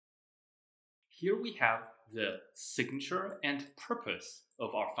Here we have the signature and purpose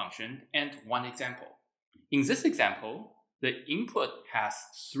of our function and one example. In this example, the input has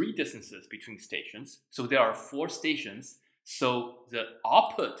 3 distances between stations, so there are 4 stations, so the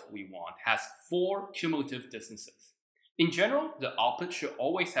output we want has 4 cumulative distances. In general, the output should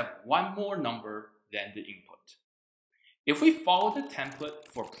always have one more number than the input. If we follow the template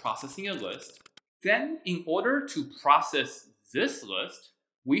for processing a list, then in order to process this list,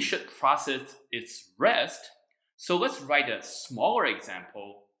 we should process its rest. So let's write a smaller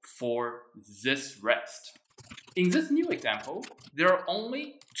example for this rest. In this new example, there are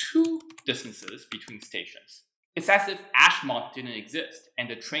only 2 distances between stations. It's as if Ashmont didn't exist and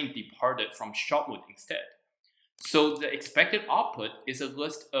the train departed from Shotwood instead. So the expected output is a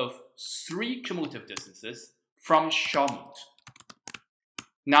list of 3 cumulative distances from Shotwood.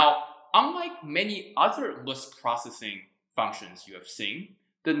 Now, unlike many other list processing functions you have seen,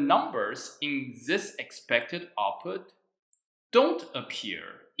 the numbers in this expected output don't appear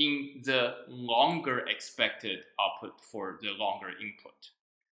in the longer expected output for the longer input.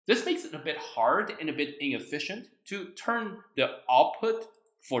 This makes it a bit hard and a bit inefficient to turn the output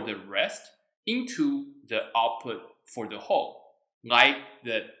for the rest into the output for the whole, like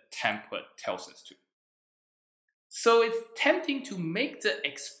the template tells us to. So it's tempting to make the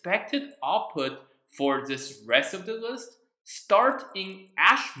expected output for this rest of the list start in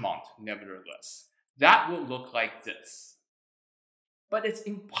Ashmont nevertheless. That will look like this. But it's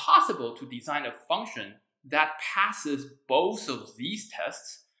impossible to design a function that passes both of these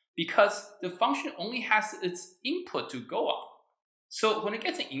tests because the function only has its input to go on. So when it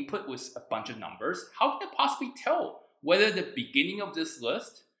gets an input with a bunch of numbers, how can it possibly tell whether the beginning of this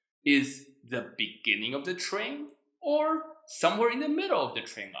list is the beginning of the train or somewhere in the middle of the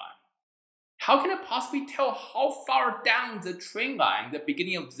train line? How can it possibly tell how far down the train line the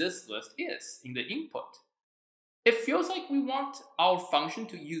beginning of this list is in the input? It feels like we want our function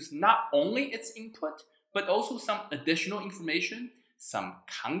to use not only its input, but also some additional information, some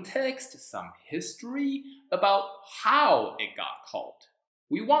context, some history about how it got called.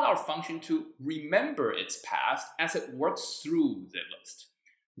 We want our function to remember its past as it works through the list.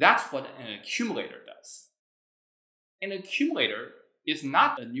 That's what an accumulator does. An accumulator is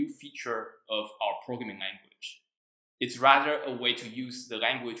not a new feature of our programming language. It's rather a way to use the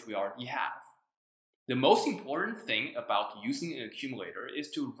language we already have. The most important thing about using an accumulator is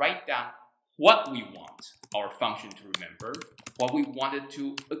to write down what we want our function to remember, what we want it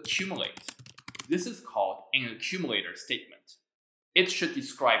to accumulate. This is called an accumulator statement. It should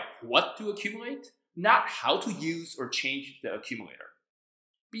describe what to accumulate, not how to use or change the accumulator.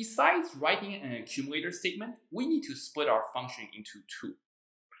 Besides writing an accumulator statement, we need to split our function into 2.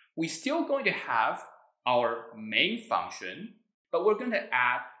 We're still going to have our main function, but we're going to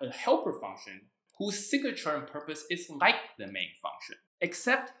add a helper function whose signature and purpose is like the main function,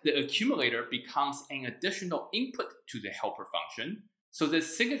 except the accumulator becomes an additional input to the helper function, so the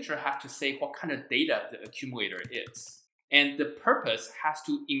signature has to say what kind of data the accumulator is. And the purpose has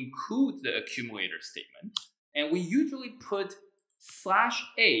to include the accumulator statement, and we usually put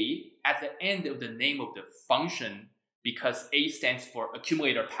 /a at the end of the name of the function because A stands for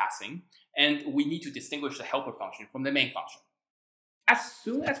accumulator passing, and we need to distinguish the helper function from the main function. As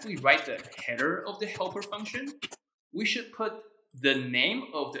soon as we write the header of the helper function, we should put the name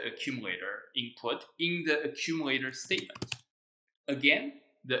of the accumulator input in the accumulator statement. Again,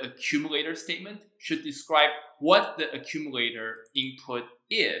 the accumulator statement should describe what the accumulator input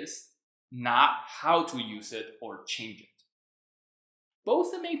is, not how to use it or change it.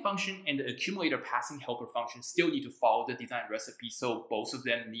 Both the main function and the accumulator passing helper function still need to follow the design recipe, so both of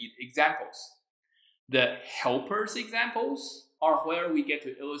them need examples. The helpers examples are where we get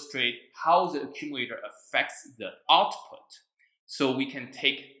to illustrate how the accumulator affects the output. So we can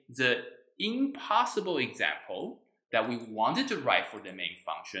take the impossible example that we wanted to write for the main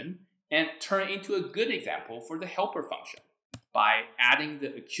function and turn it into a good example for the helper function by adding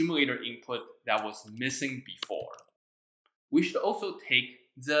the accumulator input that was missing before. We should also take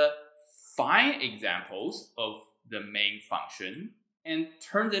the fine examples of the main function and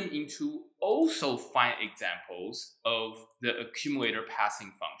turn them into also fine examples of the accumulator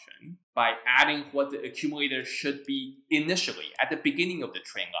passing function by adding what the accumulator should be initially at the beginning of the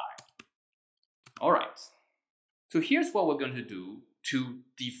train line. All right, so here's what we're going to do to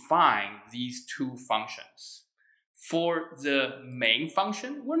define these 2 functions. For the main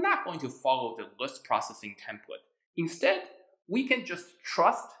function, we're not going to follow the list processing template. Instead, we can just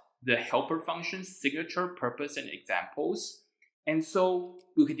trust the helper function's signature, purpose, and examples. And so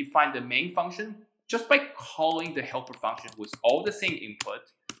we can define the main function just by calling the helper function with all the same input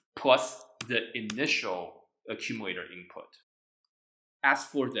plus the initial accumulator input. As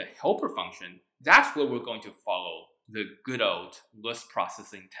for the helper function, that's where we're going to follow the good old list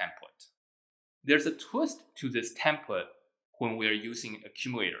processing template. There's a twist to this template when we're using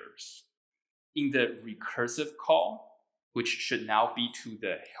accumulators. In the recursive call, which should now be to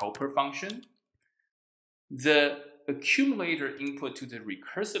the helper function, the accumulator input to the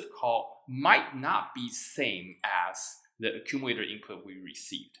recursive call might not be same as the accumulator input we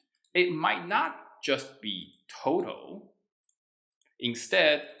received. It might not just be total.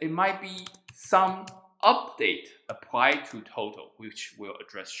 Instead, it might be some update applied to total, which we'll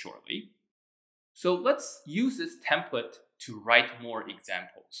address shortly. So let's use this template to write more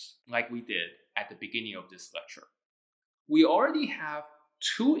examples, like we did at the beginning of this lecture. We already have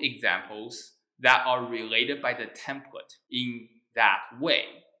two examples that are related by the template in that way.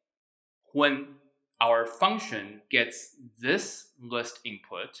 When our function gets this list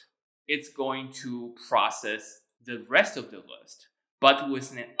input, it's going to process the rest of the list, but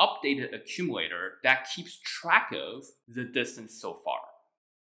with an updated accumulator that keeps track of the distance so far.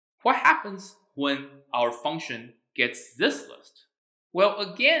 What happens when our function gets this list? Well,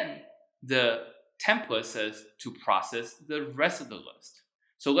 again, the template says to process the rest of the list.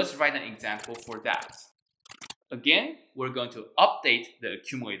 So let's write an example for that. Again, we're going to update the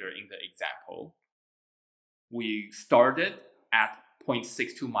accumulator in the example. We started at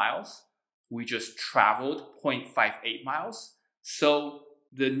 0.62 miles. We just traveled 0.58 miles. So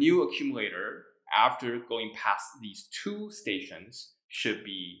the new accumulator, after going past these two stations, should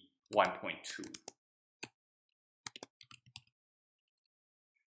be 1.2.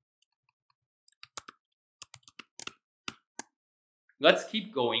 Let's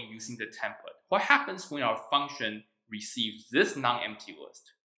keep going using the template. What happens when our function receives this non-empty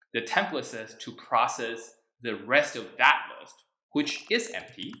list? The template says to process the rest of that list, which is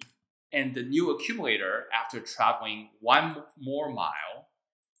empty, and the new accumulator, after traveling one more mile,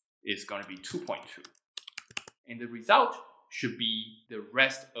 is going to be 2.2. And the result should be the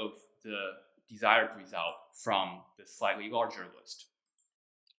rest of the desired result from the slightly larger list.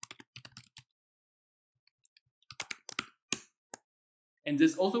 And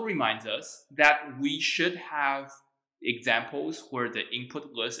this also reminds us that we should have examples where the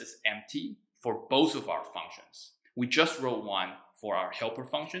input list is empty for both of our functions. We just wrote one for our helper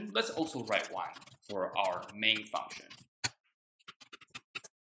function. Let's also write one for our main function.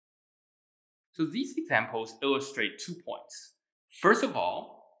 So these examples illustrate 2 points. First of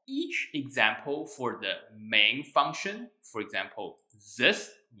all, each example for the main function, for example, this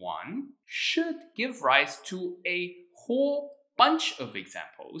one, should give rise to a whole bunch of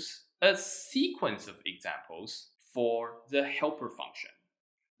examples, a sequence of examples for the helper function,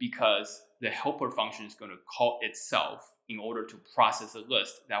 because the helper function is going to call itself in order to process a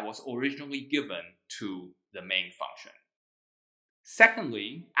list that was originally given to the main function.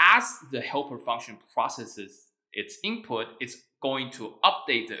 Secondly, as the helper function processes its input, it's going to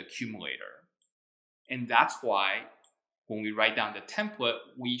update the accumulator. And that's why when we write down the template,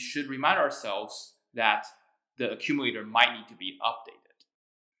 we should remind ourselves that the accumulator might need to be updated.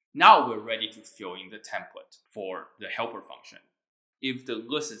 Now we're ready to fill in the template for the helper function. If the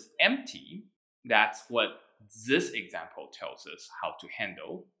list is empty, that's what this example tells us how to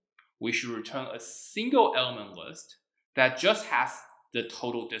handle. We should return a single element list that just has the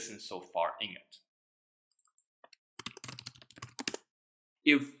total distance so far in it.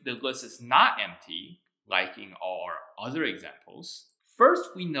 If the list is not empty, like in our other examples,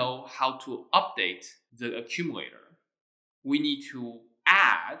 first we know how to update the accumulator. We need to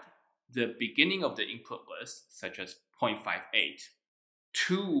add the beginning of the input list, such as 0.58,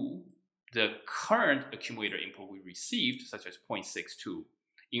 to the current accumulator input we received, such as 0.62,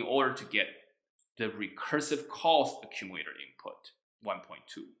 in order to get the recursive calls accumulator input,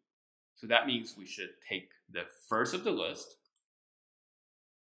 1.2. So that means we should take the first of the list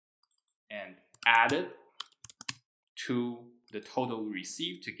and add it to the total we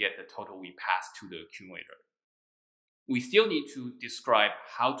received to get the total we passed to the accumulator. We still need to describe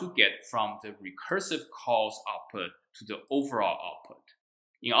how to get from the recursive calls output to the overall output.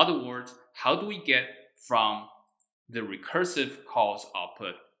 In other words, how do we get from the recursive calls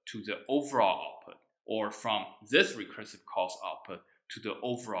output to the overall output, or from this recursive calls output to the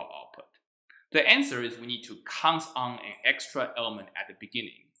overall output? The answer is we need to count on an extra element at the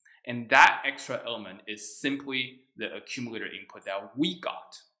beginning. And that extra element is simply the accumulator input that we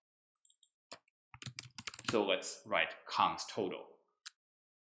got. So let's write const total.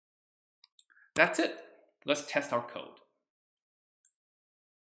 That's it. Let's test our code.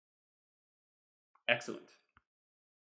 Excellent.